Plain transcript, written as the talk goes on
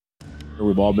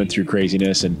We've all been through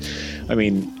craziness. And I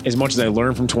mean, as much as I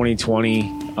learned from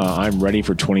 2020, I'm ready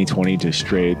for 2020 to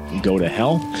straight go to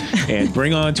hell and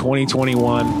bring on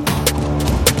 2021.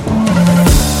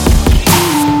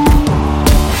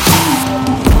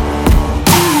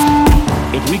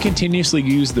 If we continuously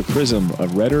use the prism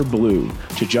of red or blue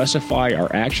to justify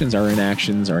our actions, our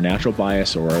inactions, our natural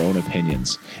bias, or our own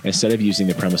opinions, instead of using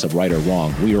the premise of right or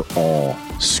wrong, we are all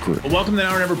screwed. Welcome to the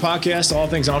Now or Never podcast, all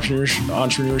things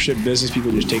entrepreneurship, business,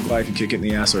 people just take life and kick it in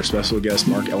the ass. Our special guest,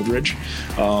 Mark Eldridge,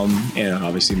 and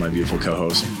obviously my beautiful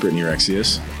co-host, Brittany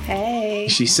Rexius. Hey.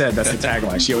 She said that's the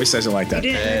tagline. She always says it like that.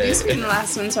 You didn't introduce me in the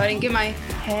last one, so I didn't get my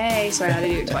hey, so I had to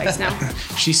do it twice now.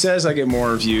 She says I get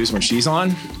more views when she's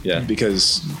on, yeah,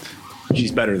 because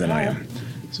she's better than I am.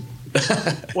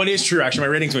 Well, it is true. Actually,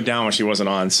 my ratings went down when she wasn't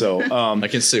on. So I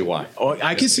can see why. Oh,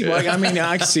 I can see why. I mean,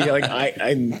 I can see like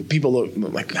I people look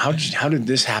like how did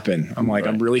this happen? I'm like,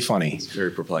 right. I'm really funny. It's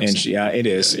very perplexing. And she, it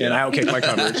is. Yeah. And I outkick my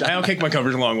coverage. I outkick my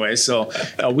coverage a long way. So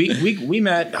we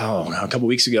met a couple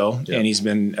weeks ago, yeah. And he's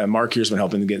been Mark here's been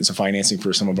helping getting some financing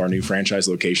for some of our new franchise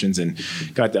locations, and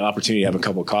got the opportunity to have a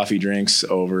couple of coffee drinks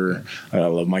over. I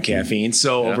love my caffeine.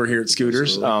 So over here at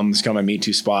Scooters, it's kind of my meet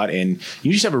to spot, and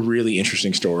you just have a really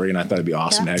interesting story, and I thought it'd be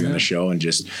awesome to have you on the show and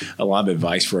just a lot of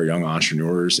advice for our young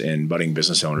entrepreneurs and budding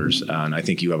business owners. And I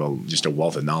think you have just a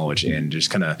wealth of knowledge, and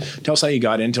just kind of tell us how you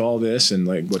got into all this and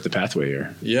like what the pathway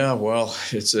here. Yeah, well,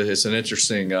 it's an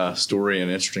interesting story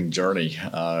and interesting journey.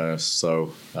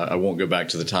 So I won't go back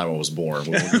to the time I was born.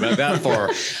 We won't go back that far.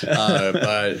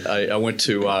 But I went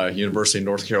to University of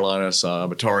North Carolina, so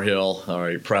I'm a Tar Heel. I'm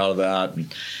very proud of that.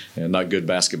 And not good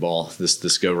basketball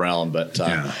this go round, but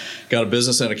got a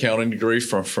business and accounting degree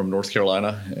from North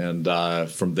Carolina, and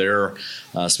from there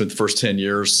spent the first 10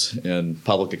 years in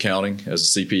public accounting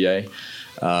as a CPA.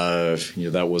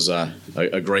 That was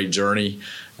a great journey.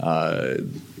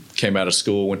 Came out of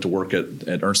school, went to work at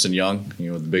Ernst & Young,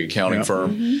 the big accounting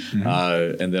firm,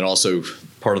 and then also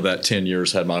part of that 10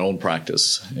 years had my own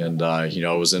practice, and I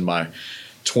was in my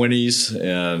 20s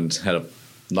and had a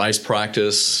nice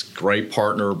practice, great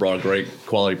partner, brought a great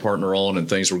quality partner on, and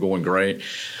things were going great.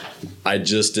 I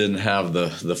just didn't have the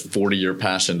 40-year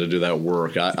passion to do that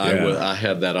work. I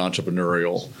had that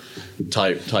entrepreneurial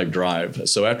type drive.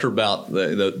 So after about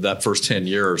that first 10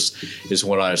 years is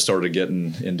when I started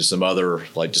getting into some other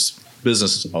just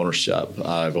business ownership.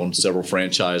 I've owned several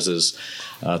franchises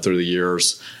through the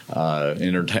years, an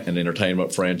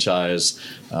entertainment franchise.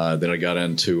 Then I got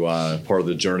into part of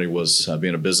the journey was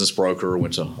being a business broker.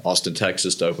 Went to Austin,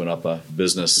 Texas to open up a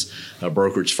business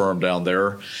brokerage firm down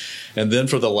there. And then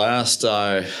for the last,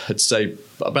 I'd say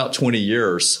about 20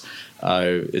 years,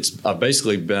 I've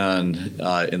basically been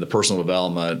in the personal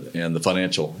development and the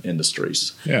financial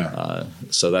industries. Yeah.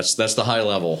 So that's the high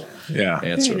level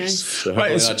answers. Nice. So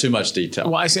hopefully not too much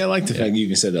detail. Well, I like the fact you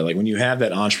can say that. Like when you have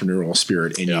that entrepreneurial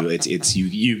spirit in you, it's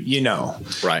you know.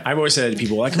 Right. I've always said to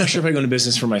people, like, I'm not sure if I go into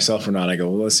business for myself or not. I go,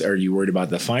 well, are you worried about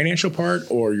the financial part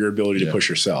or your ability to push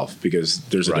yourself? Because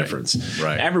there's a difference.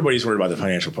 Right. Everybody's worried about the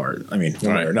financial part. I mean,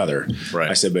 one way or another.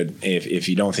 Right. I said, but if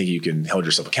you don't think you can hold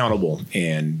yourself accountable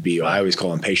and be, I always call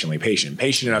them patiently patient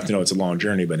enough to know it's a long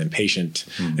journey, but impatient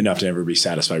enough to never be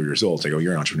satisfied with results. I go,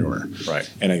 you're an entrepreneur.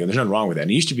 Right. And I go, there's nothing wrong with that.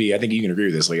 And it used to be, I think you can agree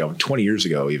with this, like 20 years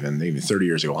ago, even 30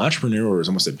 years ago, entrepreneur was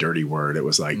almost a dirty word. It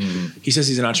was like, he says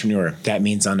he's an entrepreneur. That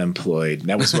means unemployed. And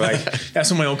that was what that's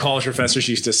what my old college professors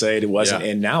used to say. It wasn't.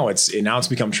 And now it's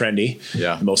become trendy.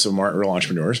 Yeah. Most of them aren't real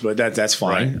entrepreneurs, but that's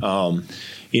fine. Right.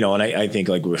 And I think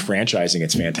like with franchising,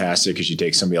 it's fantastic because you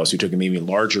take somebody else who took a maybe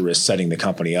larger risk setting the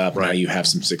company up. Right. Now you have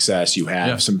some success, you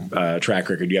have some track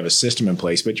record, you have a system in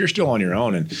place, but you're still on your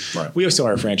own. And we always tell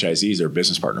our franchisees they're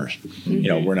business partners.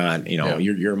 Mm-hmm. We're not,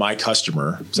 you're my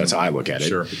customer. So that's how I look at it.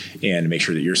 Sure. And make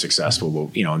sure that you're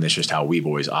successful. And that's just how we've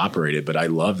always operated. But I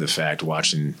love the fact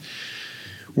watching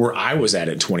where I was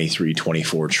at 23,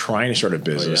 24, trying to start a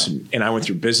business. And I went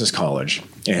through business college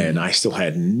and I still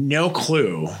had no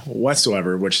clue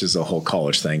whatsoever, which is the whole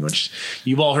college thing, which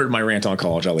you've all heard my rant on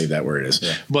college. I'll leave that where it is.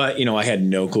 Yeah. But, I had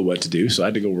no clue what to do. So I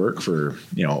had to go work for,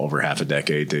 over half a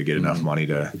decade to get enough money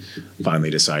to finally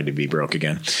decide to be broke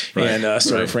again and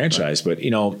start a franchise. But,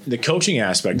 the coaching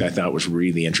aspect I thought was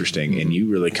really interesting. And you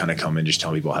really kind of come and just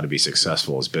tell people how to be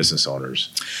successful as business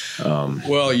owners.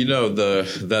 Well,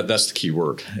 that's the key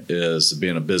word. Is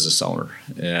being a business owner,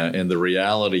 and the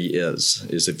reality is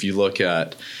if you look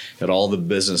at all the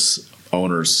business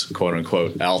owners, quote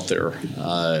unquote, out there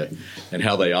and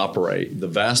how they operate, the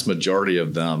vast majority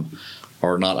of them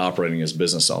are not operating as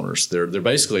business owners. They're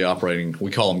basically operating.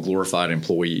 We call them glorified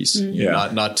employees.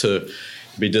 Not to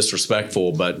be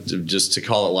disrespectful, but just to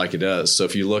call it like it is. So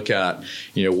if you look at,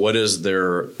 what is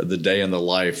the day in the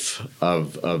life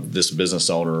of this business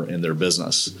owner in their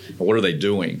business, and what are they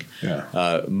doing?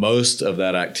 Yeah. Most of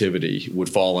that activity would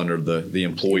fall under the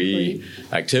employee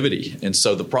activity. And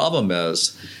so the problem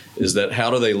is that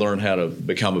how do they learn how to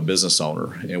become a business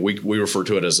owner? And we refer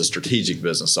to it as a strategic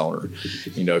business owner,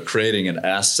 creating an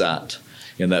asset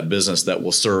in that business that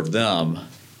will serve them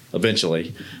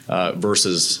eventually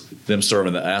versus them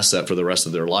serving the asset for the rest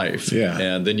of their life. Yeah.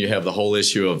 And then you have the whole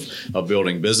issue of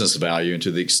building business value, and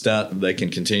to the extent they can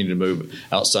continue to move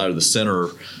outside of the center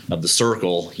of the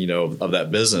circle, of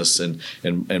that business and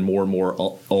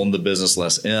more own the business,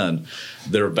 less in,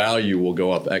 their value will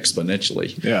go up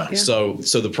exponentially. Yeah. Yeah.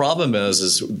 So the problem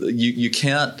is you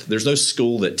can't, there's no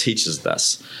school that teaches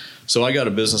this. So I got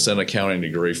a business and accounting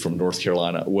degree from North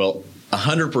Carolina. Well,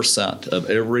 100% of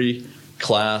every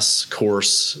class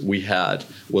course we had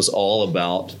was all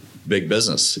about big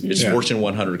business. It's Yeah. Fortune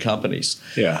 100 companies.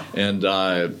 Yeah. And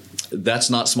that's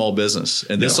not small business.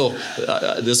 And this will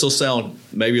sound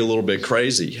maybe a little bit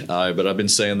crazy, but I've been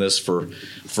saying this for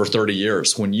 30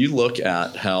 years. When you look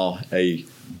at how a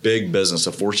big business,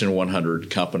 a Fortune 100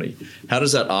 company, how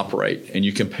does that operate? And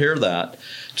you compare that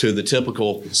to the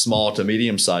typical small to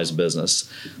medium-sized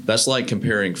business, that's like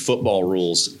comparing football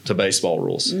rules to baseball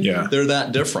rules. Yeah. They're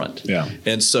that different. Yeah.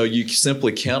 And so you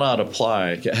simply cannot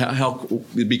apply.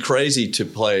 It'd be crazy to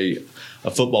play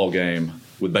a football game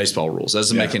with baseball rules. That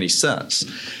doesn't make any sense.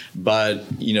 But,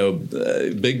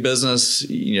 big business,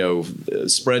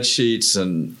 spreadsheets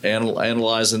and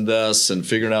analyzing this and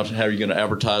figuring out how you're going to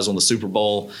advertise on the Super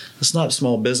Bowl, that's not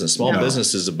small business. Small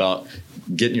business is about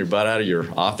getting your butt out of your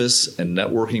office and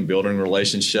networking, building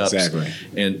relationships,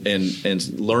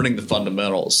 and learning the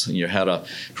fundamentals. How to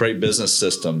create business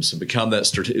systems, become that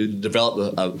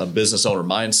develop a business owner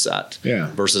mindset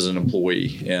versus an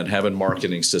employee, and having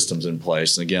marketing systems in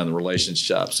place. And again, the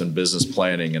relationships and business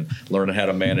planning and learning how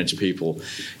to manage people,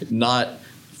 not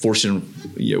Fortune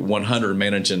 100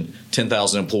 managing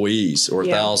 10,000 employees or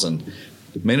 1,000.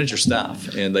 Manage your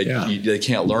staff, and they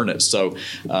can't learn it. So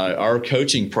our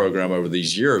coaching program over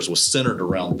these years was centered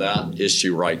around that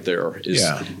issue right there.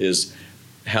 Is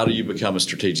how do you become a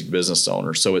strategic business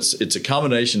owner? So it's a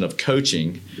combination of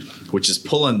coaching, which is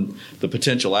pulling the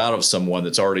potential out of someone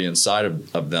that's already inside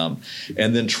of them,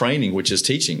 and then training, which is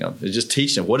teaching them. It's just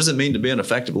teaching them what does it mean to be an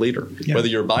effective leader. Whether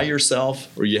you're by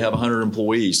yourself or you have 100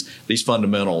 employees, these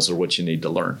fundamentals are what you need to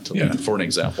learn. For an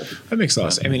example, that makes a lot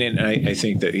of sense. I mean, and I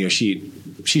think that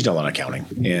she's done a lot of accounting,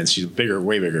 and she's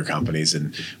way bigger companies,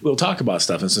 and we'll talk about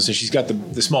stuff. And so she's got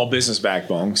the small business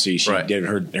backbone. So she did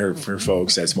her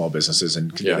folks at small businesses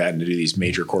and could do that and do these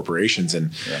major corporations.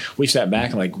 And we sat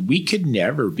back and we could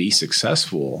never be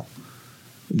successful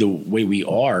the way we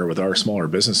are with our smaller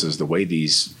businesses, the way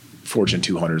these Fortune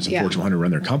 200s and Fortune 100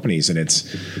 run their companies. And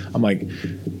I'm like,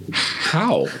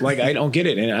 how? I don't get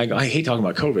it. And I hate talking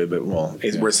about COVID, but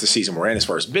it's the season we're in as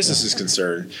far as business is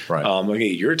concerned. Right. Looking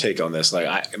at your take on this,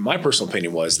 my personal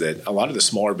opinion was that a lot of the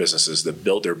smaller businesses that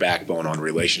built their backbone on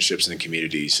relationships in the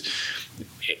communities.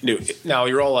 Now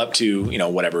you're all up to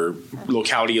whatever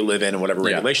locality you live in and whatever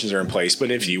regulations are in place.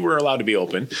 But if you were allowed to be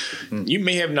open, you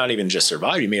may have not even just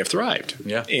survived. You may have thrived.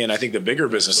 Yeah. And I think the bigger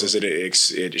businesses,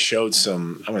 it showed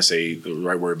some. I want to say the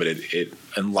right word, but it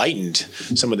enlightened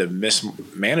some of the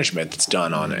mismanagement that's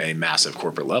done on a massive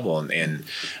corporate level. And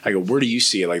I go, where do you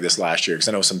see it like this last year? Because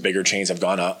I know some bigger chains have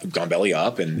gone belly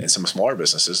up, and some smaller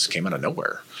businesses came out of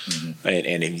nowhere. Mm-hmm.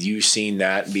 And have you seen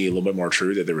that be a little bit more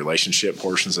true, that the relationship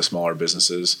portions of smaller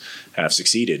businesses have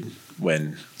succeeded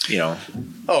when,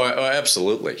 Oh,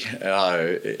 absolutely.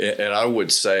 And I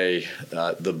would say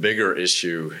the bigger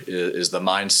issue is the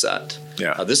mindset.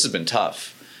 Yeah. This has been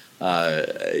tough.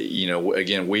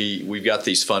 Again, we've got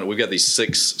these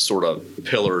 6 sort of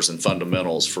pillars and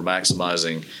fundamentals for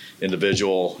maximizing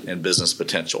individual and business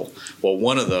potential. Well,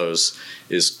 one of those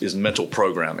is mental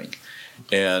programming.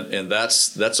 And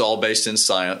that's all based in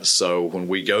science. So when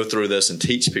we go through this and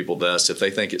teach people this, if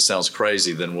they think it sounds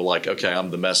crazy, then we're like, okay,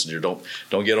 I'm the messenger.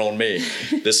 Don't get on me.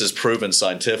 This is proven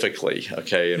scientifically.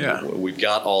 Okay, and we've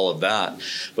got all of that.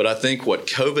 But I think what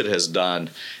COVID has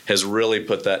done has really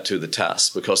put that to the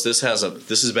test, because this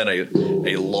has been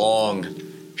a long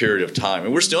period of time,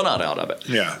 and we're still not out of it.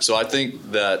 Yeah. So I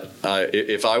think that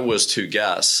if I was to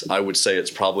guess, I would say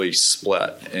it's probably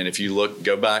split. And if you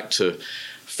go back to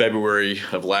February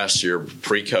of last year,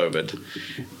 pre-COVID,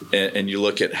 and you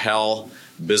look at how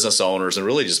business owners and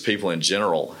really just people in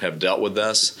general have dealt with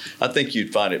this, I think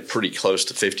you'd find it pretty close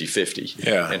to 50-50.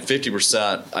 Yeah. And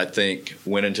 50%, I think,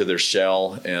 went into their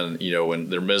shell and, when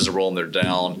they're miserable and they're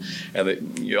down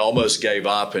and you almost gave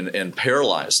up and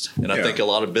paralyzed. And I think a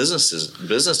lot of business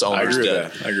owners did.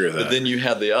 I agree with that. But then you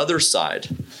have the other side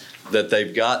that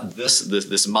they've got this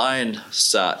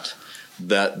mindset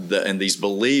and these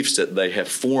beliefs that they have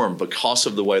formed because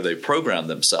of the way they program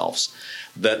themselves,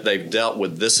 that they've dealt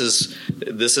with. This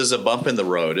is a bump in the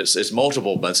road. It's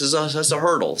multiple bumps. It's a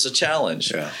hurdle. It's a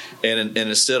challenge. Yeah. And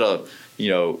instead of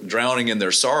drowning in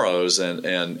their sorrows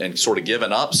and sort of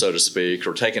giving up, so to speak,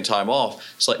 or taking time off,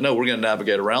 it's like, no, we're going to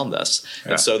navigate around this.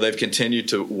 Yeah. And so they've continued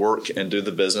to work and do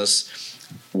the business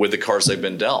with the cards they've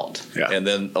been dealt. Yeah. And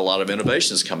then a lot of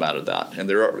innovations come out of that. And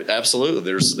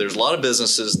there's a lot of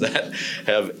businesses that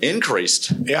have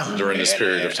increased during this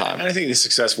period of time. And I think the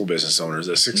successful business owners,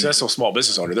 a successful small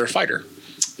business owner, they're a fighter.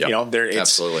 Yep.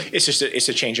 Absolutely. It's just it's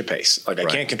a change of pace. Like I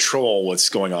can't control what's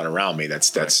going on around me.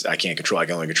 That's I can't control. I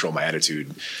can only control my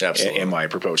attitude and my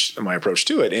approach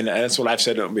to it. And that's what I've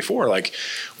said before. Like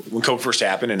when COVID first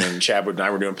happened, and then Chadwood and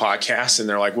I were doing podcasts, and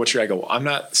they're like, "What's your?" I go, "I'm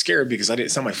not scared because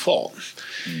it's not my fault."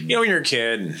 Mm-hmm. When you're a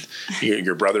kid, and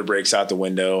your brother breaks out the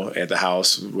window at the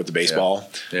house with the baseball.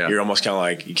 Yeah. You're almost kind of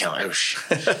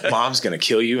like, Mom's gonna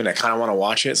kill you, and I kind of want to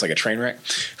watch it. It's like a train wreck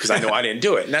because I know I didn't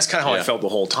do it, and that's kind of how I felt the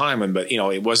whole time. And but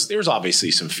there was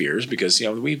obviously some fears because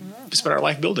we spent our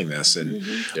life building this, and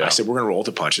I said we're going to roll with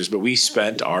the punches. But we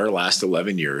spent our last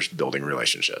 11 years building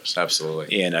relationships.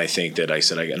 Absolutely. And I think that I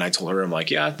told her, I'm like,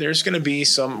 there's going to be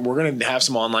we're going to have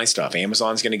some online stuff.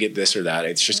 Amazon's going to get this or that.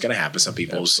 It's just going to happen. Some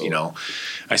people's,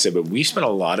 I said, but we spent a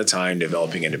lot of time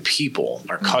developing into people,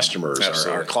 our customers,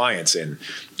 our clients, and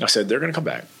I said they're going to come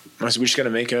back. I said, we just got to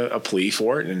make a plea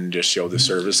for it and just show the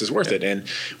service is worth it. And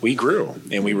we grew,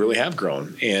 and we really have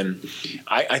grown. And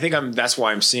I think that's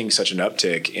why I'm seeing such an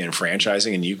uptick in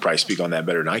franchising. And you probably speak on that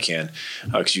better than I can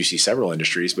because you see several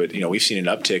industries. But, we've seen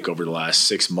an uptick over the last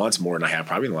 6 months more than I have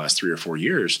probably in the last 3 or 4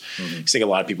 years. Mm-hmm. I think a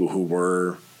lot of people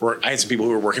who I had some people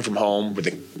who were working from home with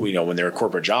when they were a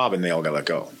corporate job and they all got let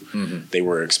go. Mm-hmm. They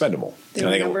were expendable. They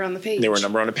were a number on the page. They were a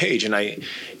number on the page.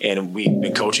 And we've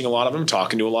been coaching a lot of them,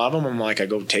 talking to a lot of them. I'm like, I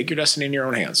go, take your destiny in your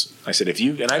own hands. I said,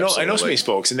 I know some of these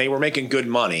folks, and they were making good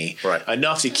money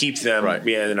enough to keep them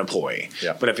being an employee.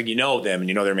 Yeah. But if you know them and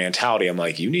you know their mentality, I'm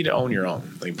like, you need to own your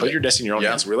own. Like, put your destiny in your own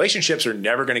hands. Relationships are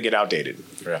never going to get outdated,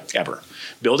 ever.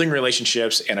 Building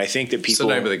relationships, and I think that people. It's the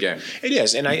name of the game. It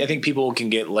is, and I think people can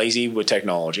get lazy with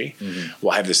technology. Mm-hmm.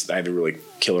 Well, I have a really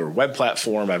killer web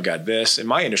platform. I've got this. In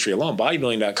my industry alone,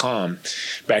 bodybuilding.com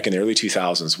back in the early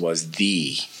 2000s was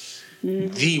the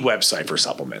website for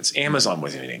supplements. Amazon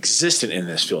wasn't even existent in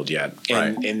this field yet,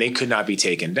 and they could not be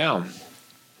taken down.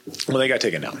 Well, they got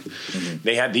taken down. Mm-hmm.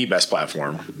 They had the best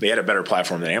platform. They had a better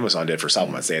platform than Amazon did for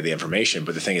supplements. They had the information,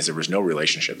 but the thing is, there was no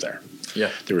relationship there. Yeah,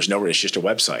 there was no. It's just a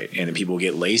website, and people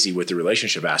get lazy with the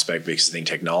relationship aspect because they think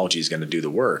technology is going to do the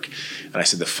work. And I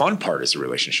said, the fun part is the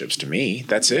relationships. To me,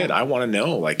 that's it. I want to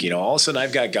know, all of a sudden,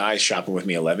 I've got guys shopping with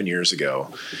me 11 years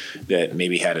ago that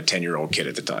maybe had a 10-year-old kid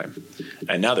at the time,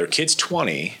 and now their kid's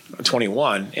 20,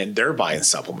 21, and they're buying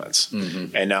supplements.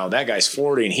 Mm-hmm. And now that guy's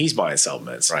 40 and he's buying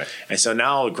supplements. Right. And so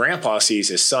now grandpa sees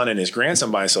his son and his grandson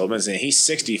buying supplements, and he's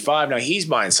 65 now, he's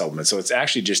buying supplements. So it's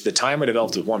actually just the time I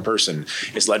developed with one person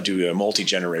has led to a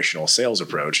multi-generational sales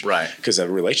approach, because of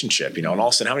a relationship, and all of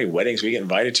a sudden, how many weddings we get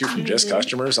invited to from just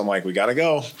customers? I'm like, we gotta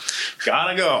go.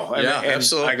 And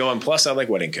absolutely. I go, and plus I like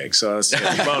wedding cake, so it's a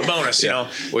bonus. Well,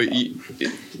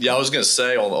 I was going to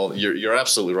say, you're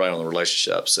absolutely right on the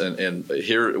relationships, and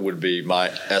here it would be my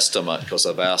estimate, because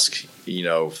I've asked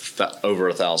over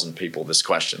 1,000 people this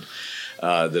question.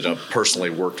 That I've personally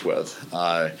worked with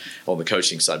on the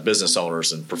coaching side, business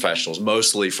owners and professionals,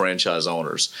 mostly franchise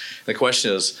owners. The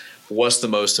question is, what's the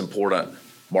most important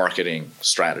marketing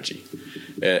strategy?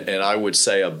 And I would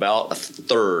say about a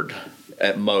third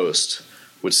at most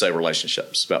would say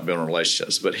relationships, about building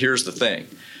relationships. But here's the thing.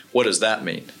 What does that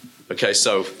mean? Okay,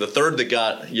 so the third that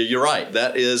got, you're right,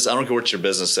 that is, I don't care what your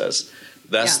business says.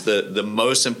 That's the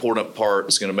most important part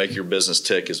is going to make your business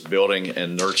tick, is building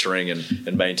and nurturing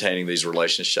and maintaining these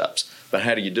relationships. But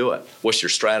how do you do it? What's your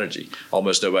strategy?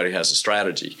 Almost nobody has a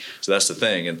strategy. So that's the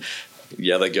thing. And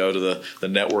they go to the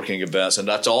networking events, and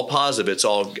that's all positive. It's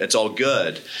all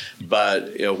good.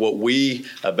 But what we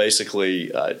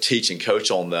basically teach and coach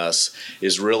on this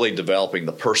is really developing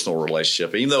the personal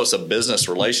relationship. Even though it's a business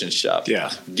relationship,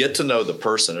 get to know the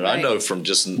person. And I know from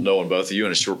just knowing both of you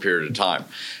in a short period of time,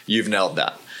 you've nailed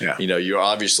that. Yeah. You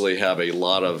obviously have a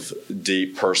lot of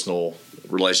deep personal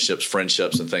relationships,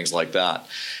 friendships, and things like that.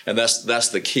 And that's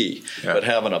the key. Yeah. But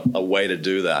having a way to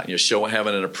do that,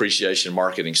 having an appreciation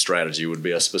marketing strategy would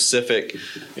be a specific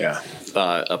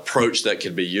approach that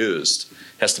could be used.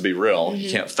 Has to be real. You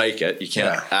can't fake it. You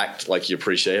can't act like you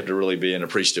appreciate. You have to really be an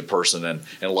appreciative person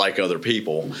and like other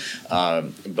people.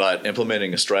 But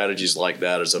implementing strategies like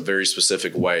that is a very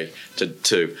specific way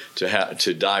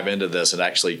to dive into this and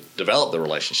actually develop the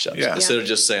relationships. Yeah. Instead of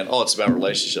just saying, "Oh, it's about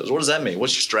relationships." What does that mean?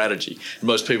 What's your strategy? And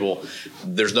most people,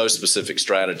 there's no specific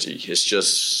strategy. It's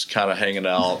just kind of hanging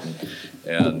out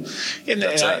and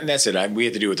that's it. We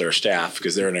had to do with our staff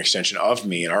because they're an extension of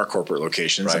me in our corporate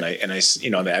locations, Right. and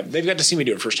I they've got to see me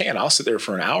do it firsthand. I'll sit there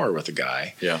for an hour with a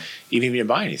guy, even if he didn't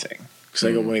buy anything. Because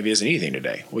I go, well, maybe he doesn't need anything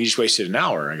today. Well, you just wasted an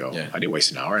hour. I go, I didn't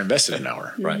waste an hour. I invested an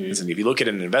hour. Right. And if you look at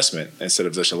an investment instead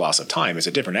of just a loss of time, it's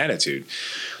a different attitude.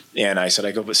 And I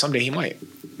said, but someday he might.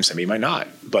 Someday he might not.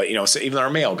 But, so even our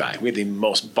mail guy, we have the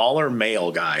most baller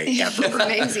mail guy ever.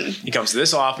 Amazing. He comes to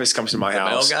this office, comes to my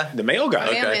house. The mail guy?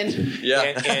 Okay. Yeah.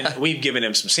 And we've given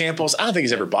him some samples. I don't think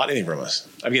he's ever bought anything from us.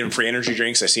 I've given him free energy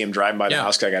drinks. I see him driving by the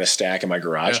house because I got a stack in my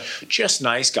garage. Yeah. Just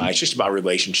nice guy. It's just about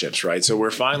relationships, right? So we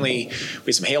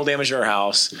had some hail damage to our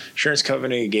house. Insurance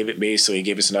company gave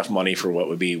us enough money for what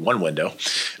would be one window.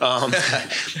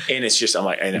 And it's just, I'm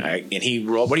like, and he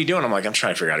rolled, what are you doing? I'm like, I'm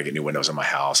trying to figure out how to get new windows in my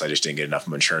house. I just didn't get enough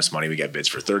of insurance money. We got bids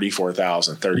for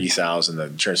 $34,000, $30,000. The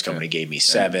insurance company gave me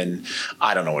 $7,000.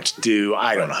 I don't know what to do.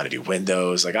 I don't know how to do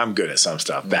windows. Like, I'm good at some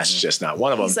stuff. That's just not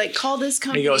one of them. He's like, call this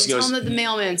company and tell them that the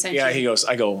mailman sent you. Yeah, he goes,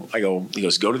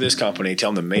 go to this company,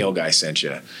 tell them the mail guy sent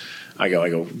you. I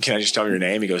go, can I just tell him your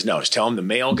name? He goes, no, just tell him the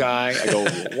mail guy. I go,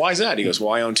 why is that? He goes,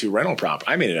 well, I own 2 rental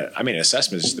properties. I made an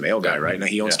assessment as the mail guy, right? Now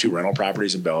he owns 2 rental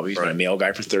properties in Bellevue. He's been a mail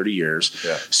guy for 30 years.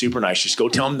 Yeah. Super nice. Just go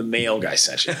tell him the mail guy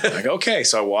sent you. I go, okay.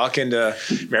 So I walk into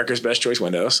America's Best Choice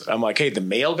Windows. I'm like, hey, the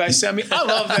mail guy sent me? I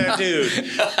love that dude.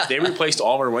 They replaced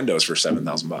all of our windows for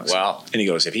 $7,000. Wow. And he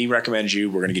goes, if he recommends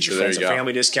you, we're going to get your friends a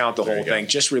family discount, the whole thing,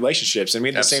 just relationships. And we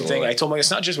had the same thing. I told him,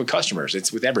 it's not just with customers,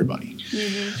 it's with everybody.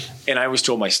 Mm-hmm. And I always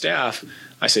told my staff,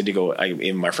 I said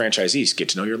in my franchisees, get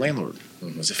to know your landlord.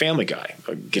 As a family guy,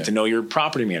 get to know your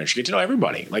property manager, get to know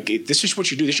everybody. Like, this is what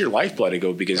you do. This is your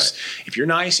lifeblood. Because if you're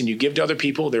nice and you give to other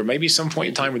people, there may be some point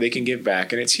in time where they can give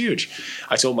back, and it's huge.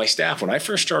 I told my staff when I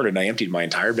first started, I emptied my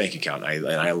entire bank account, and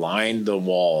I lined the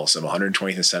walls of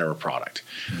 120th and Center of product.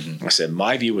 I said,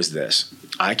 my view was this: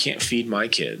 I can't feed my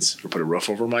kids or put a roof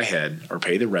over my head or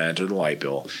pay the rent or the light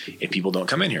bill if people don't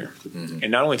come in here. And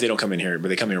not only if they don't come in here, but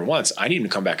they come here once, I need them to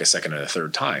come back a second and a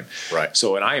third time. Right.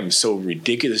 So, and I am so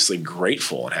ridiculously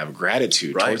grateful and have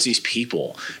gratitude towards these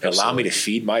people that allow me to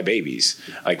feed my babies.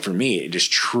 Like, for me,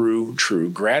 just true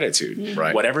gratitude.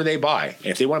 Right. Whatever they buy. And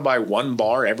if they want to buy 1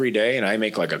 bar every day and I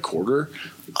make like a quarter,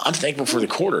 I'm thankful for the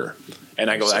quarter. And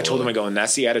I told them, and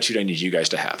that's the attitude I need you guys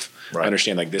to have. Right. I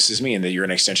understand, like, this is me and that you're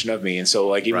an extension of me. And so,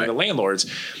 like, even the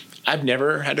landlords, I've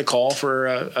never had to call for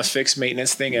a fixed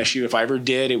maintenance thing issue. If I ever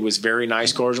did, it was very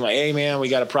nice, cordial. Like, hey, man, we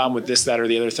got a problem with this, that, or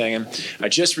the other thing. And I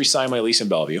just re-signed my lease in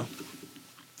Bellevue.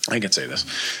 I can say this.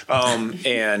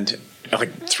 And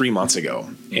like 3 months ago.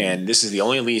 And this is the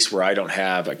only lease where I don't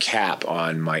have a cap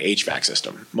on my HVAC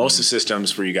system. Most of the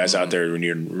systems for you guys out there when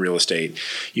you're in real estate,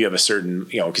 you have a certain,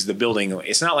 because the building,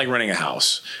 it's not like renting a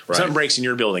house. If something breaks in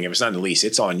your building, if it's not in the lease,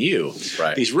 it's on you.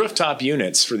 Right. These rooftop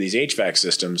units for these HVAC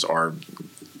systems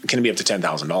can be up to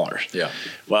 $10,000. Yeah.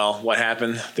 Well, what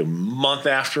happened the month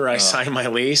after I signed my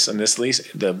lease on this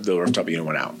lease, the rooftop unit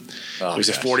went out. It was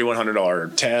a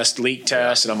 $4,100 leak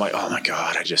test. And I'm like, oh my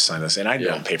God, I just signed this. And I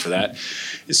don't pay for that.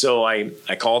 So I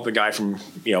called the guy from,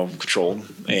 Control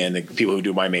and the people who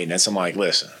do my maintenance. I'm like,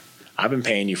 listen, I've been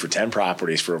paying you for 10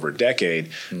 properties for over a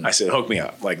decade. I said, hook me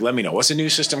up. Like, let me know. What's the new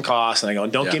system cost? And I go,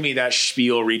 don't give me that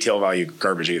spiel retail value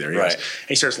garbage either.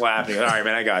 He starts laughing. All right,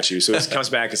 man, I got you. So it comes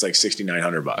back, it's like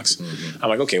 $6,900. I'm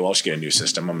like, okay, well, I'll just get a new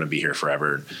system. I'm going to be here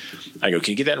forever. I go,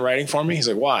 can you get that in writing for me? He's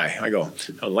like, why? I go,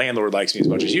 the landlord likes me as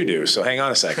much as you do. So hang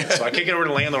on a second. So I kick it over to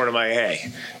the landlord. I'm like,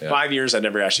 hey, 5 years, I've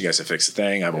never asked you guys to fix the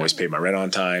thing. I've always paid my rent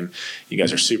on time. You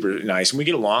guys are super nice. And we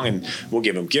get along, and we'll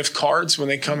give them gift cards when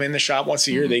they come in the shop once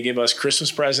a year. They give us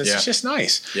Christmas presents. It's just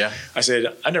nice. Yeah. I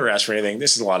said, I never asked for anything.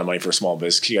 This is a lot of money for a small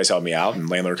business. Can you guys help me out? And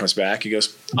landlord comes back. He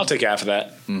goes, I'll take half of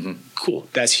that. Cool.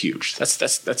 That's huge.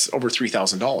 That's over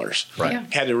 $3,000. Right. Yeah.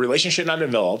 Had a relationship not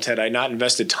developed, had I not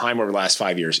invested time over the last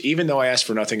 5 years, even though I asked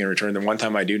for nothing in return, the one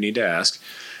time I do need to ask,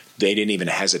 they didn't even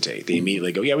hesitate. They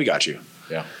immediately go, yeah, we got you.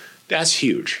 Yeah. That's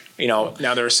huge.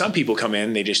 Now there are some people come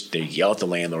in, they yell at the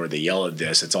landlord, they yell at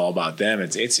this. It's all about them.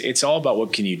 It's all about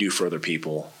what can you do for other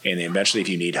people, and eventually, if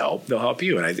you need help, they'll help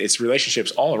you. And it's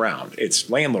relationships all around. It's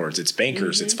landlords, it's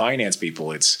bankers, it's finance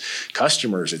people, it's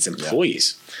customers, it's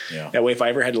employees. Yeah. That way, if I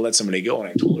ever had to let somebody go, and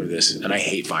I told her this, and I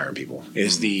hate firing people,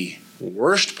 is the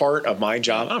worst part of my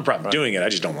job. I'm probably doing it. I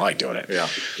just don't like doing it. Yeah.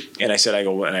 And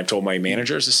and I've told my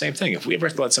managers the same thing. If we ever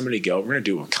have to let somebody go, we're going to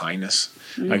do it with kindness.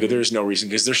 I go, there's no reason,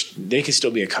 because they can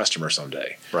still be a customer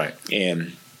someday. Right.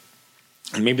 And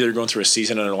maybe they're going through a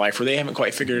season in their life where they haven't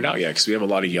quite figured it out yet, because we have a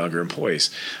lot of younger employees.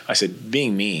 I said,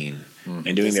 being mean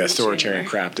and doing the authoritarian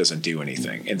crap doesn't do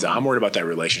anything. And I'm worried about that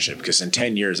relationship, because in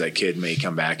 10 years, that kid may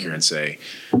come back here and say,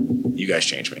 you guys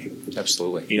changed me.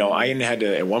 Absolutely. I had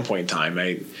to, at one point in time,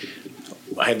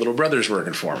 I had little brothers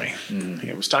working for me.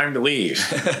 It was time to leave.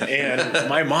 And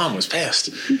my mom was pissed.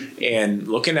 And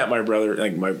looking at my brother,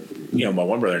 like my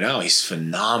one brother now, he's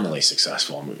phenomenally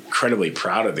successful. I'm incredibly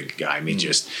proud of the guy. I mean,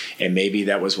 and maybe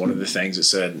that was one of the things that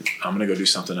said, I'm going to go do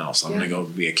something else. I'm going to go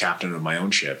be a captain of my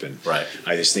own ship. And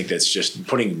I just think that's just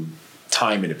putting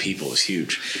time into people is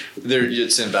huge.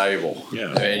 It's invaluable.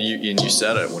 Yeah. And you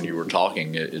said it when you were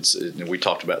talking. We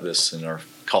talked about this in our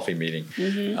coffee meeting.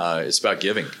 It's about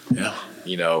giving. Yeah.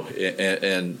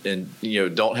 And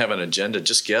don't have an agenda,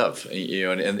 just give.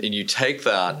 And you take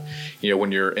that,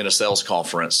 when you're in a sales call,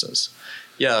 for instance.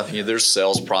 There's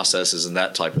sales processes and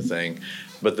that type of thing.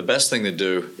 But the best thing to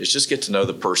do is just get to know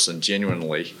the person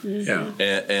genuinely. Yeah.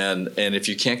 And if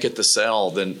you can't get the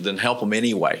sale, then help them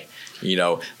anyway.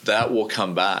 That will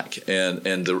come back,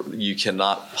 and you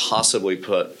cannot possibly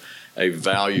put a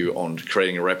value on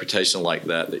creating a reputation like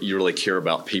that you really care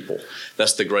about people.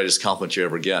 That's the greatest compliment you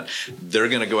ever get. They're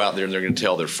going to go out there and they're going to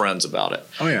tell their friends about it.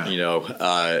 Oh yeah.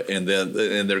 And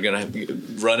they're going to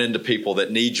run into people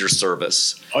that need your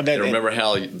service. And remember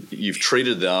how you've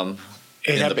treated them.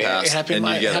 It happened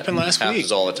last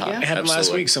week. All the time. It happened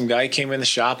last week. Some guy came in the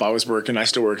shop. I still work in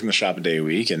the shop a day a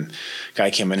week, and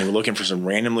guy came in and was looking for some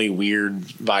randomly weird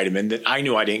vitamin that I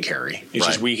knew I didn't carry. It's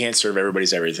just we can't serve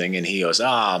everybody's everything. And he goes,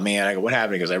 man. I go, what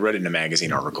happened? He goes, I read it in a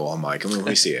magazine article. I'm like, let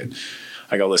me see it.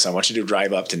 I go, listen, I want you to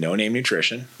drive up to No Name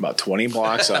Nutrition, about 20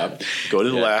 blocks up, go to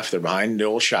the left. They're behind the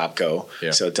old Shopco.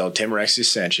 Yeah. So tell Tim Rex you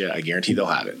sent you. I guarantee they'll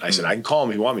have it. I said, I can call them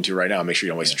if you want me to right now. Make sure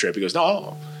you don't waste the trip. He goes,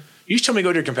 no. You just tell me to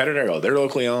go to your competitor. I go, they're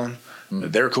locally owned.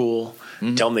 They're cool.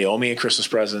 Tell them they owe me a Christmas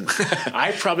present.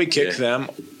 I probably kicked them.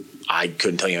 I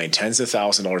couldn't tell you how many tens of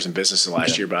thousands of dollars in business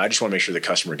last year, but I just want to make sure the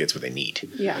customer gets what they need.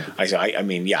 Yeah.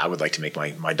 I would like to make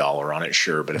my dollar on it,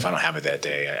 sure, but if I don't have it that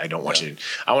day, I don't want you.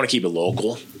 I want to keep it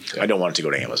local. I don't want it to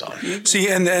go to Amazon. See,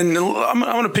 and I'm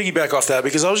going to piggyback off that,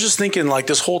 because I was just thinking, like,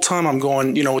 this whole time I'm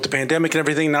going, with the pandemic and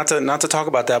everything, not to talk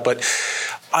about that, but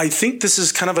I think this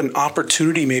is kind of an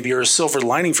opportunity, maybe, or a silver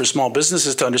lining for small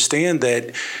businesses to understand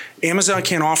that Amazon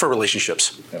can't offer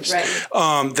relationships.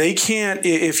 Right. They can't.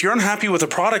 If you're unhappy with a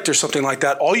product or something like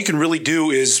that, all you can really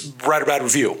do is write a bad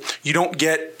review. You don't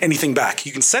get anything back.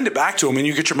 You can send it back to them and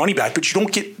you get your money back, but you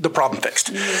don't get the problem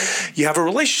fixed. Mm-hmm. You have a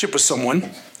relationship with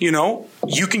someone,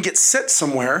 you can get set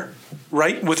somewhere,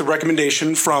 right, with a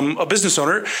recommendation from a business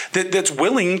owner that's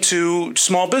willing to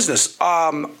small business.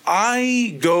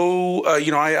 I go,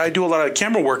 I do a lot of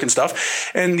camera work and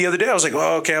stuff. And the other day I was like,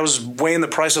 I was weighing the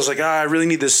price. I was like, I really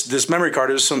need this memory card.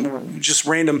 It was some just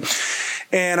random.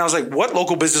 And I was like, what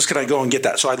local business can I go and get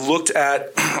that? So I looked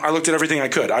at everything I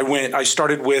could. I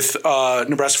started with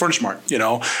Nebraska Furniture Mart,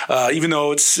 even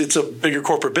though it's a bigger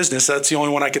corporate business, that's the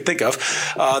only one I could think of.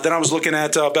 Then I was looking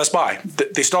at Best Buy.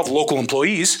 They still have local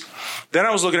employees. Then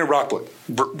I was looking at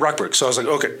Rockbrook. So I was like,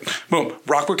 okay, boom,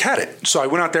 Rockbrook had it. So I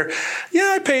went out there.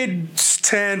 Yeah, I paid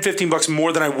 $10, $15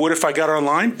 more than I would if I got it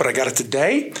online, but I got it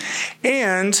today.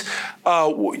 And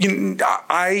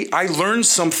I learned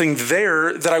something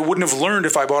there that I wouldn't have learned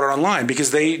if I bought it online,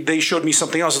 because they showed me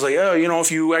something else. It's like,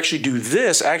 if you actually do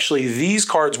this, actually these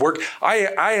cards work.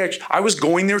 I was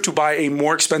going there to buy a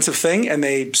more expensive thing, and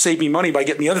they saved me money by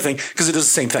getting the other thing because it does the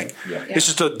same thing. Yeah. It's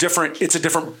just a different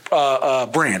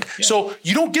brand. Yeah. So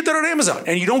you don't get that on Amazon,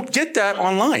 and you don't get that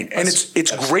online, and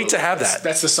it's great to have that.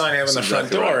 That's the sign I have on the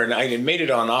front door, and I made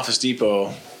it on Office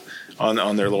Depot.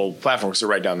 On their little platform, because they're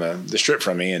right down the strip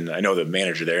from me, and I know the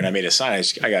manager there, and I made a sign.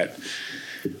 I got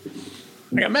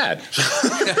I got mad.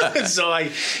 So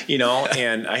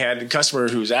and I had a customer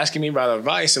who was asking me about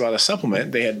advice about a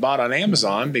supplement they had bought on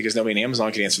Amazon because nobody on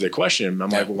Amazon could answer their question. I'm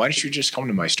like, well, why don't you just come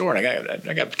to my store? And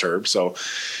I got perturbed. So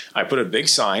I put a big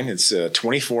sign. It's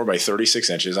 24 by 36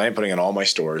 inches. I am putting it in all my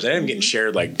stores. I am getting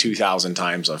shared like 2,000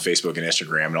 times on Facebook and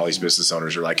Instagram. And all these business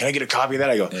owners are like, can I get a copy of that?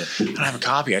 I go, I don't have a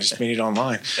copy. I just made it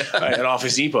online at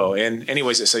Office Depot. And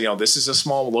anyways, I said, this is a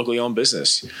small locally owned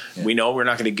business. Yeah. We know we're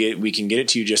not going to we can get it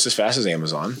to you just as fast as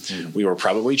Amazon. Mm-hmm. We were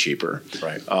probably cheaper.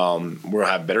 Right. We'll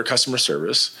have better customer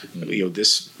service.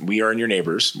 Mm-hmm. We are your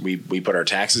neighbors. We put our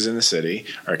taxes in the city.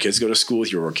 Our kids go to school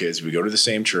with your kids. We go to the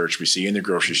same church. We see you in the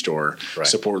grocery store. Right.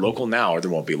 Support local now, or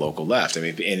there won't be local left. I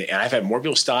mean, and I've had more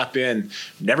people stop in,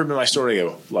 never been to my store. They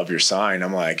go, love your sign.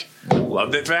 I'm like,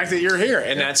 love the fact that you're here,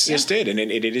 and that's just it. And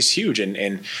it is huge.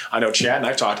 And I know Chad and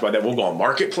I've talked about that. We'll go on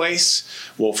Marketplace.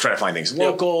 We'll try to find things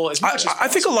local. As much as I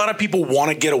think a lot of people want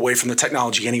to get away from the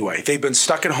technology anyway. They've been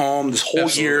stuck at home this whole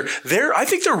year. I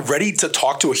think they're ready to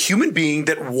talk to a human being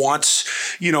that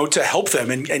wants, to help them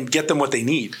and get them what they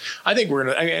need. I think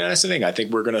that's the thing. I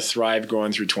think we're going to thrive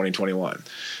going through 2021.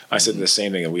 I said the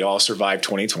same thing. We all survived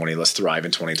 2020. Let's thrive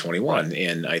in 2021. Right.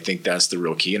 And I think that's the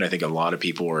real key. And I think a lot of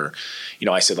people are,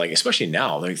 I said, especially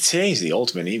now, today's the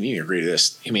ultimate, even you agree to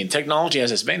this. I mean, technology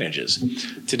has its advantages.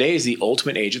 Today is the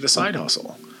ultimate age of the side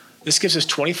hustle. This gives us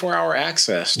 24-hour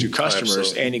access to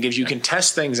customers, and it gives you can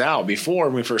test things out. Before,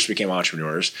 when we first became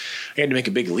entrepreneurs, I had to make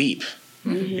a big leap.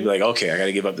 Mm-hmm. You'd be like, okay, I got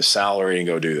to give up the salary and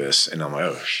go do this. And I'm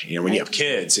like, when you have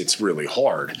kids, it's really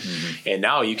hard. Mm-hmm. And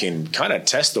now you can kind of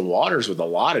test the waters with a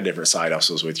lot of different side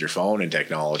hustles with your phone and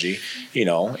technology.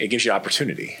 It gives you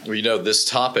opportunity. Well, this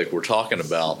topic we're talking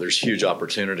about, there's huge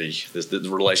opportunity, the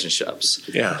relationships,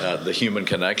 the human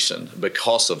connection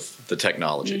because of the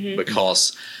technology,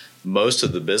 because most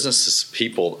of the businesses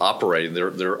people operating,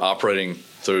 they're operating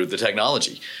through the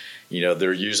technology.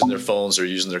 They're using their phones, they're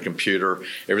using their computer.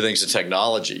 Everything's a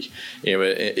technology.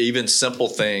 Even simple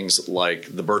things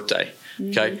like the birthday.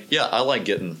 Okay, I like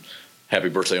getting happy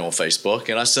birthday on Facebook,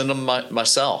 and I send them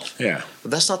myself. Yeah,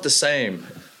 but that's not the same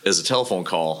as a telephone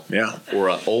call. Yeah, or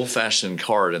an old-fashioned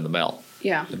card in the mail.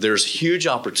 Yeah, there's huge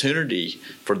opportunity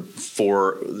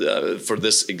for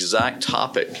this exact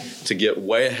topic to get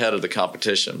way ahead of the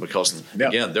competition because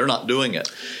again, they're not doing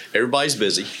it. Everybody's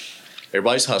busy.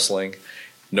 Everybody's hustling.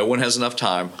 No one has enough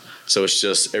time, so it's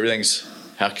just everything's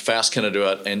how fast can I do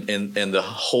it, and the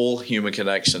whole human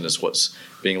connection is what's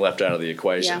being left out of the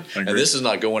equation. Yeah. And this is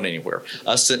not going anywhere.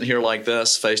 Us sitting here like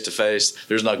this, face to face,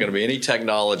 there's not going to be any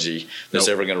technology that's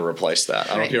ever going to replace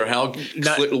that. I don't care how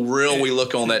real we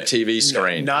look on that TV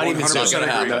screen. Not even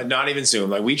Zoom. Not even Zoom.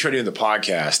 Like we tried doing the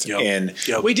podcast, and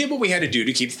we did what we had to do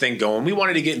to keep the thing going. We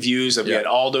wanted to get views. We had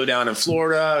Aldo down in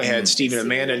Florida. We had Steve and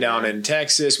Amanda down in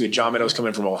Texas. We had John Meadows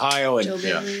coming from Ohio,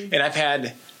 and I've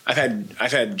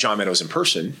had John Meadows in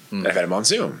person. I've had him on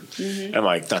Zoom. And I'm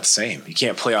like, not the same. You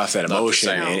can't play off that emotion,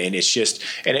 and it's just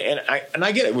and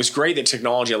I get it. It was great that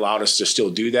technology allowed us to still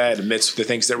do that amidst the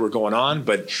things that were going on,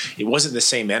 but it wasn't the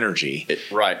same energy.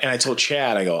 Right. And I told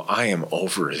Chad, I go, I am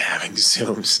over having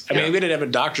Zooms. I mean, we did have a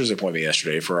doctor's appointment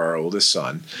yesterday for our oldest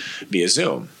son via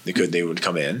Zoom. They would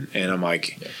come in, and I'm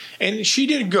like. And she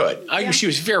did good. She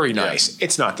was very nice.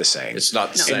 It's not the same. It's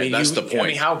not the same. I mean, that's the point. I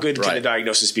mean, how good can the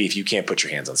diagnosis be if you can't put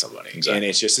your hands on somebody? Exactly. And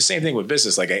it's just the same thing with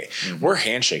business. We're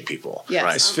handshake people.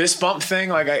 Yes. This fist bump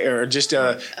thing, or just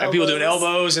people doing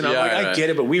elbows, and I'm like, I get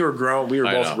it, but we were grown. We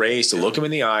were both raised to look them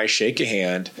in the eye, shake a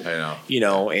hand. I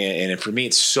know. And for me,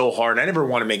 it's so hard. I never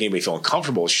want to make anybody feel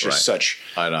uncomfortable. It's just such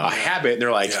a habit. And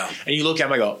they're like, and you look at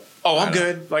them, I go, oh, I'm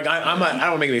good. Like I don't want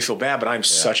to make me feel bad, but I'm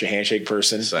such a handshake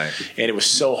person. Same. And it was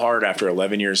so hard after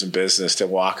 11 years in business to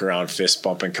walk around fist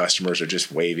bumping customers or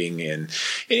just waving. And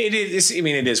it is. I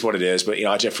mean, it is what it is. But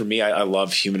Jeff, for me, I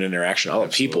love human interaction. I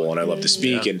love people, and I love to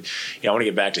speak. And I want to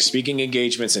get back to speaking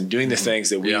engagements and doing the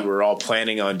things that we were all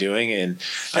planning on doing. And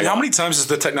how many times has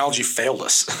the technology failed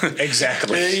us?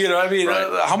 Exactly.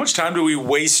 How much time do we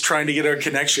waste trying to get our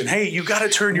connection? Hey, you got to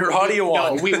turn your audio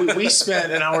on. No, we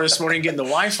spent an hour this morning getting the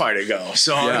Wi-Fi to go.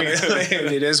 So I mean,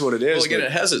 it is what it is. Well, again,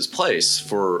 it has its place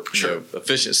for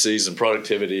efficiencies and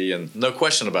productivity, and no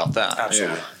question about that.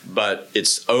 Absolutely. But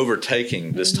it's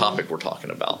overtaking this topic we're talking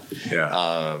about.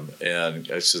 Yeah. And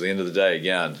so at the end of the day,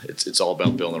 again, it's all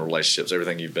about building relationships.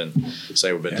 Everything we've been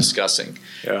discussing.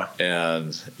 Yeah.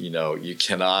 And you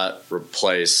cannot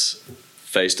replace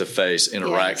face-to-face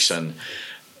interaction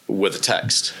with a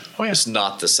text. Oh, yeah. It's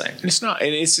not the same. It's not.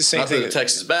 And it's the same Not thing. that the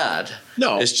text is bad.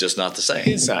 No. It's just not the same.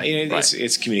 It's not.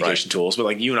 It's communication tools. But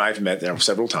like you and I have met there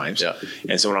several times. Yeah.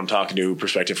 And so when I'm talking to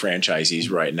prospective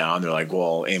franchisees right now, and they're like,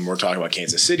 well, and we're talking about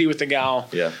Kansas City with the gal,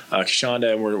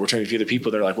 Kashonda, and we're talking to a few other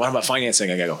people. They're like, what about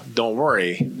financing? I go, don't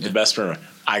worry. The best firm.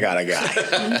 I got a guy.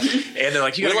 And they're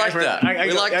like, you got We like that.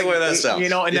 We like the way that sounds. You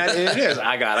know, and it is.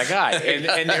 I got a guy.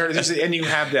 And you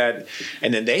have that,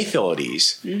 and then they feel at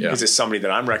ease because it's somebody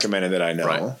that I'm recommending that I know.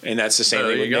 Right. And that's the same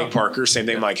thing with Nick Parker. Same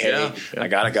thing like, hey, I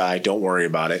got a guy. Don't worry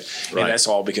about it. Right. And that's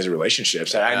all because of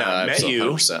relationships. Had I not met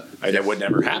you, that would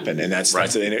never happen. And that's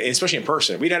especially in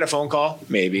person. We'd had a phone call,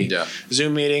 maybe. Yeah.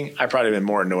 Zoom meeting. I probably been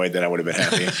more annoyed than I would have been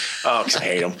happy because I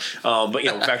hate them. But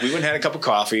in fact, we went and had a cup of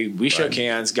coffee. We shook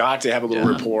hands. Got to have a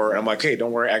little rapport. And I'm like, hey,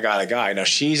 don't worry, I got a guy. Now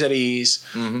she's at ease.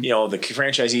 You know, the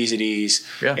franchisee's at ease.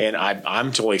 Yeah. And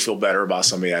I'm totally feel better about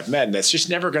somebody I've met. And that's just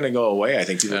never going to go away. I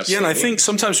think. Yeah, and I think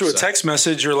sometimes through a text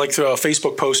message or like through a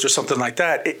Facebook post or something like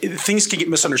that, things can get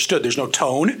misunderstood. There's no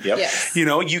tone. Yep. Yes. You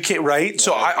know, you can't. Right.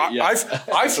 So I've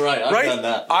done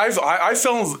that. I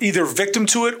fell either victim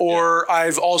to it or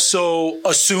I've also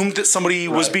assumed that somebody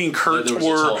was being curt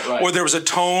or there was a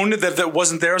tone that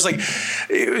wasn't there. It's like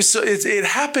it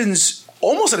happens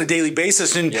almost on a daily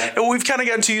basis, and we've kind of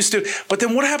gotten too used to. But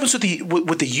then what happens with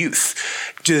the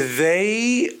youth? Do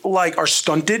they are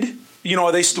stunted? You know,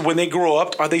 are they when they grow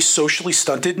up? Are they socially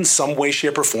stunted in some way,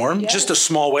 shape, or form? Just a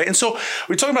small way. And so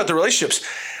we're talking about the relationships.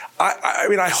 I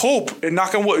mean, I hope, and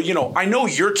knock on wood, you know, I know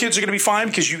your kids are going to be fine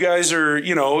because you guys are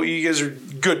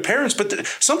good parents. But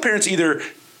some parents either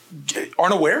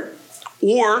aren't aware,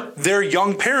 or they're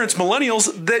young parents,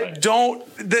 millennials that don't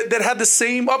that had the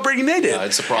same upbringing they did.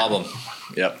 It's a problem.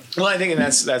 Yep. Well, I think, and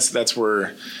that's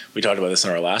where we talked about this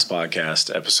in our last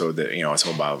podcast episode, that, you know, it's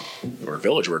all about we're a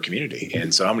village, we're a community.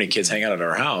 And so how many kids hang out at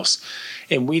our house,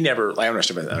 and we never, I don't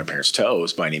understand on our parents'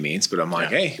 toes by any means, but I'm like,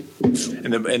 hey,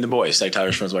 and the boys, like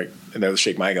Tyler's friends, like, and they'll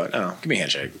shake my, I go, no, give me a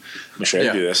handshake. I'm gonna show you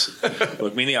how to do this.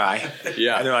 Look me in the eye.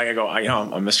 Yeah. And they're like, I go,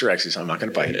 I'm Mr. X, so I'm not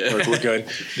gonna bite. We're good.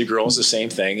 The girls, the same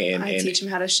thing. And I teach them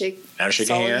how to shake a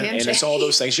hand. And it's all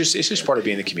those things. It's just part of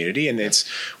being the community. And we have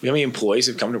many employees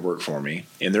have come to work for me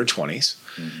in their 20s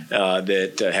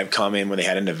that have come in when they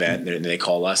had an event and they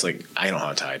call us like, I don't know how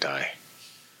to tie a tie.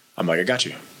 I'm like, I got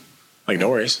you. Like, no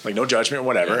worries, like no judgment,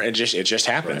 whatever. It just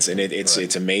happens, and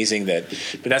it's amazing that.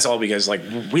 But that's all because like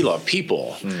we love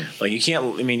people. Like you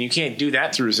can't do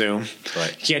that through Zoom.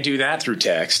 Right. You can't do that through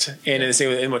text. And the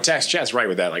same with text, Chad's right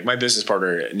with that. Like my business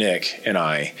partner Nick and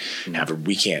I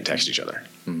we can't text each other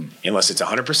unless it's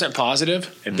 100%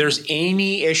 positive. If there's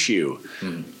any issue.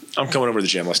 I'm coming over to the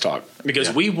gym. Let's talk.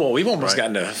 Because we've almost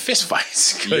gotten into fist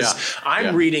fights because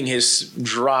I'm reading his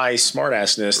dry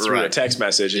smartassness through a text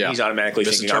message, and he's automatically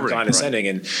thinking I'm condescending,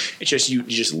 and it's just you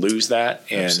just lose that.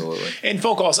 And and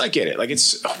phone calls, I get it. Like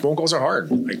phone calls are hard,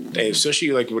 like,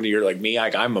 especially like when you're like me.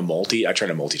 Like I try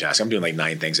to multitask. I'm doing like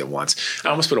 9 things at once. I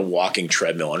almost put a walking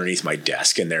treadmill underneath my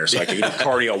desk in there so I can do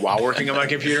cardio while working on my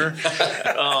computer.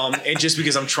 And just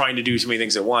because I'm trying to do too many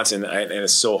things at once, and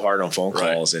it's so hard on phone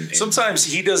calls. And sometimes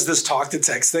he does this talk to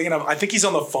text thing, and I think he's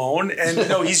on the phone, and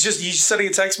no, he's sending a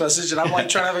text message, and I'm like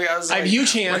trying to. I have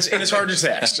huge hands, and it's hard to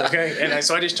text. Okay, and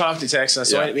so I just talk to text, and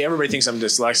so everybody thinks I'm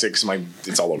dyslexic because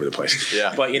it's all over the place.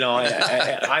 Yeah, but you know,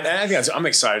 I think I'm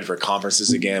excited for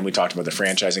conferences again. We talked about the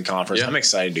franchising conference. I'm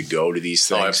excited to go to these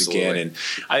things again,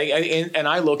 and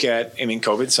I look at. I mean,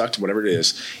 COVID sucked, whatever it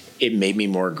is. It made me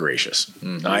more gracious.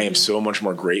 I am so much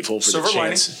more grateful for the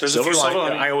chance. Silver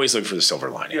lining. I always look for the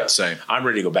silver lining. Yeah, same. I'm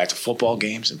ready to go back to football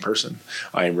games in person.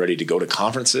 I am ready to go to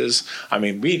conferences. I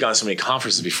mean, we had gone to so many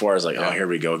conferences before. I was like, oh, here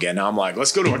we go again. Now I'm like,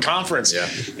 let's go to a conference. Yeah.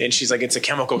 And she's like, it's a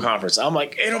chemical conference. I'm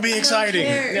like, it'll be exciting.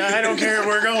 I don't care where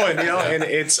we're going. You know,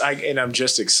 and I'm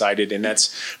just excited. And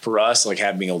that's for us, like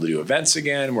being able to do events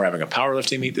again. We're having a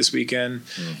powerlifting meet this weekend,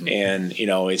 and you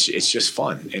know, it's just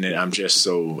fun. And I'm just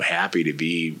so happy to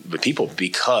be with people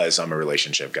because I'm a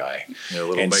relationship guy. Yeah,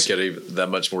 it'll make it even that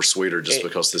much more sweeter just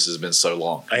because this has been so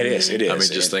long. It is. I mean,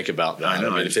 just think about that. I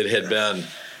mean, if it had been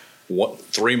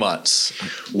 3 months,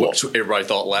 everybody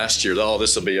thought last year,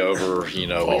 this will be over,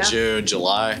 June,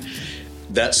 July.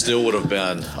 That still would have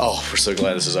been, we're so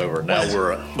glad this is over. Now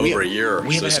we're over a year,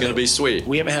 so it's going to be sweet.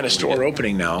 We haven't had a store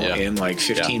opening now in like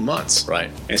 15 months.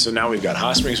 Right. And so now we've got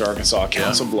Hot Springs, Arkansas,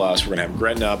 Council Bluffs. We're going to have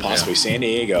Gretna, possibly San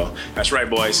Diego. That's right,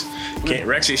 boys.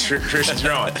 Rexy's Christian's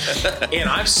growing. And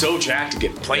I'm so jacked to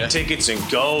get plane tickets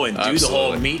and go and do the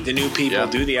whole meet the new people,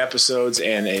 do the episodes,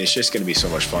 and it's just going to be so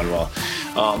much fun. Well,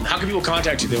 How can people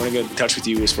contact you? They want to get in touch with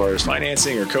you as far as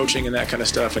financing or coaching and that kind of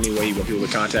stuff. Any way you want people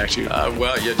to contact you?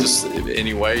 Just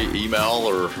any way, email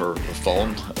or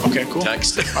phone. Okay, cool.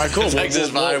 Text. All right, cool. Text is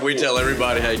fine. We tell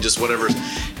everybody, hey, just whatever's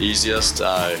easiest.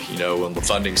 On the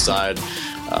funding side,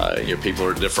 people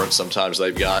are different. Sometimes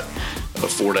they've got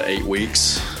 4 to 8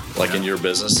 weeks. Like in your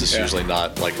business, it's usually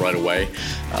not like right away,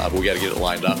 but we got to get it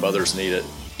lined up. Others need it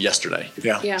yesterday.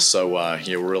 Yeah. So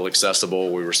we're real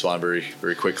accessible. We respond very,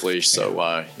 very quickly. So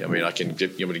I can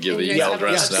give you to give the email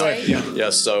address now.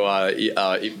 Yeah. So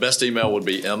best email would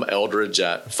be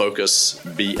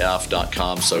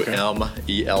meldridge@focusbf.com. So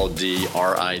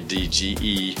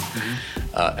MELDRIDGE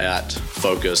at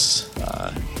focus.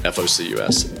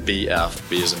 FOCUS BF,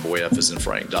 B as in boy, F as in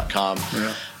Frank.com.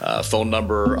 Phone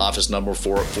number, office number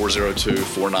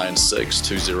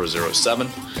 402-496-2007.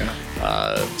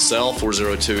 Cell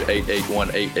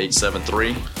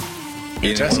 402-881-8873.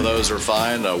 Any one of those are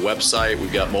fine. Website,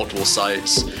 we've got multiple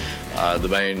sites. The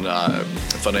main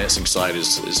financing site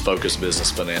is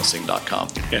focusbusinessfinancing.com.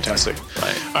 Fantastic.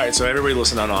 Right. All right, so everybody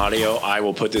listen on audio. I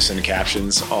will put this in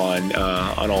captions on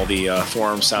all the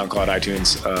forums, SoundCloud,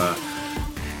 iTunes,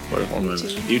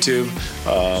 YouTube,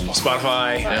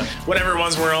 Spotify, whatever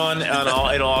ones we're on,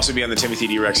 and it'll also be on the Timothy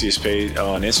D. Rexius page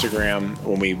on Instagram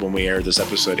when we air this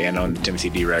episode, and on Timothy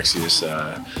D. Rexius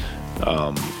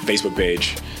Facebook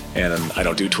page. And I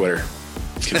don't do Twitter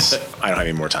because I don't have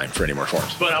any more time for any more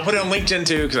forums. But I'll put it on LinkedIn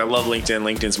too because I love LinkedIn.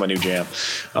 LinkedIn's my new jam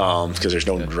because there's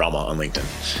no drama on LinkedIn.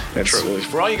 That's true.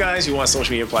 For all you guys who want a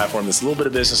social media platform that's a little bit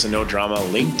of business and no drama,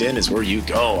 LinkedIn is where you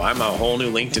go. I'm a whole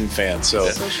new LinkedIn fan.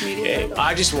 So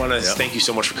I just want to thank you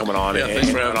so much for coming on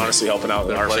and honestly helping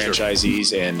out our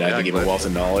franchisees and giving wealth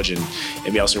and knowledge. And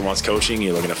anybody else who wants coaching,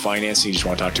 you're looking at financing, you just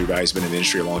want to talk to a guy who's been in the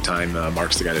industry a long time,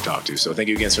 Mark's the guy to talk to. So thank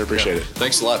you again, sir. Appreciate it.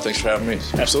 Thanks a lot. Thanks for having me.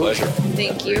 Absolutely.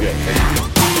 Thank you. Thank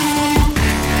you.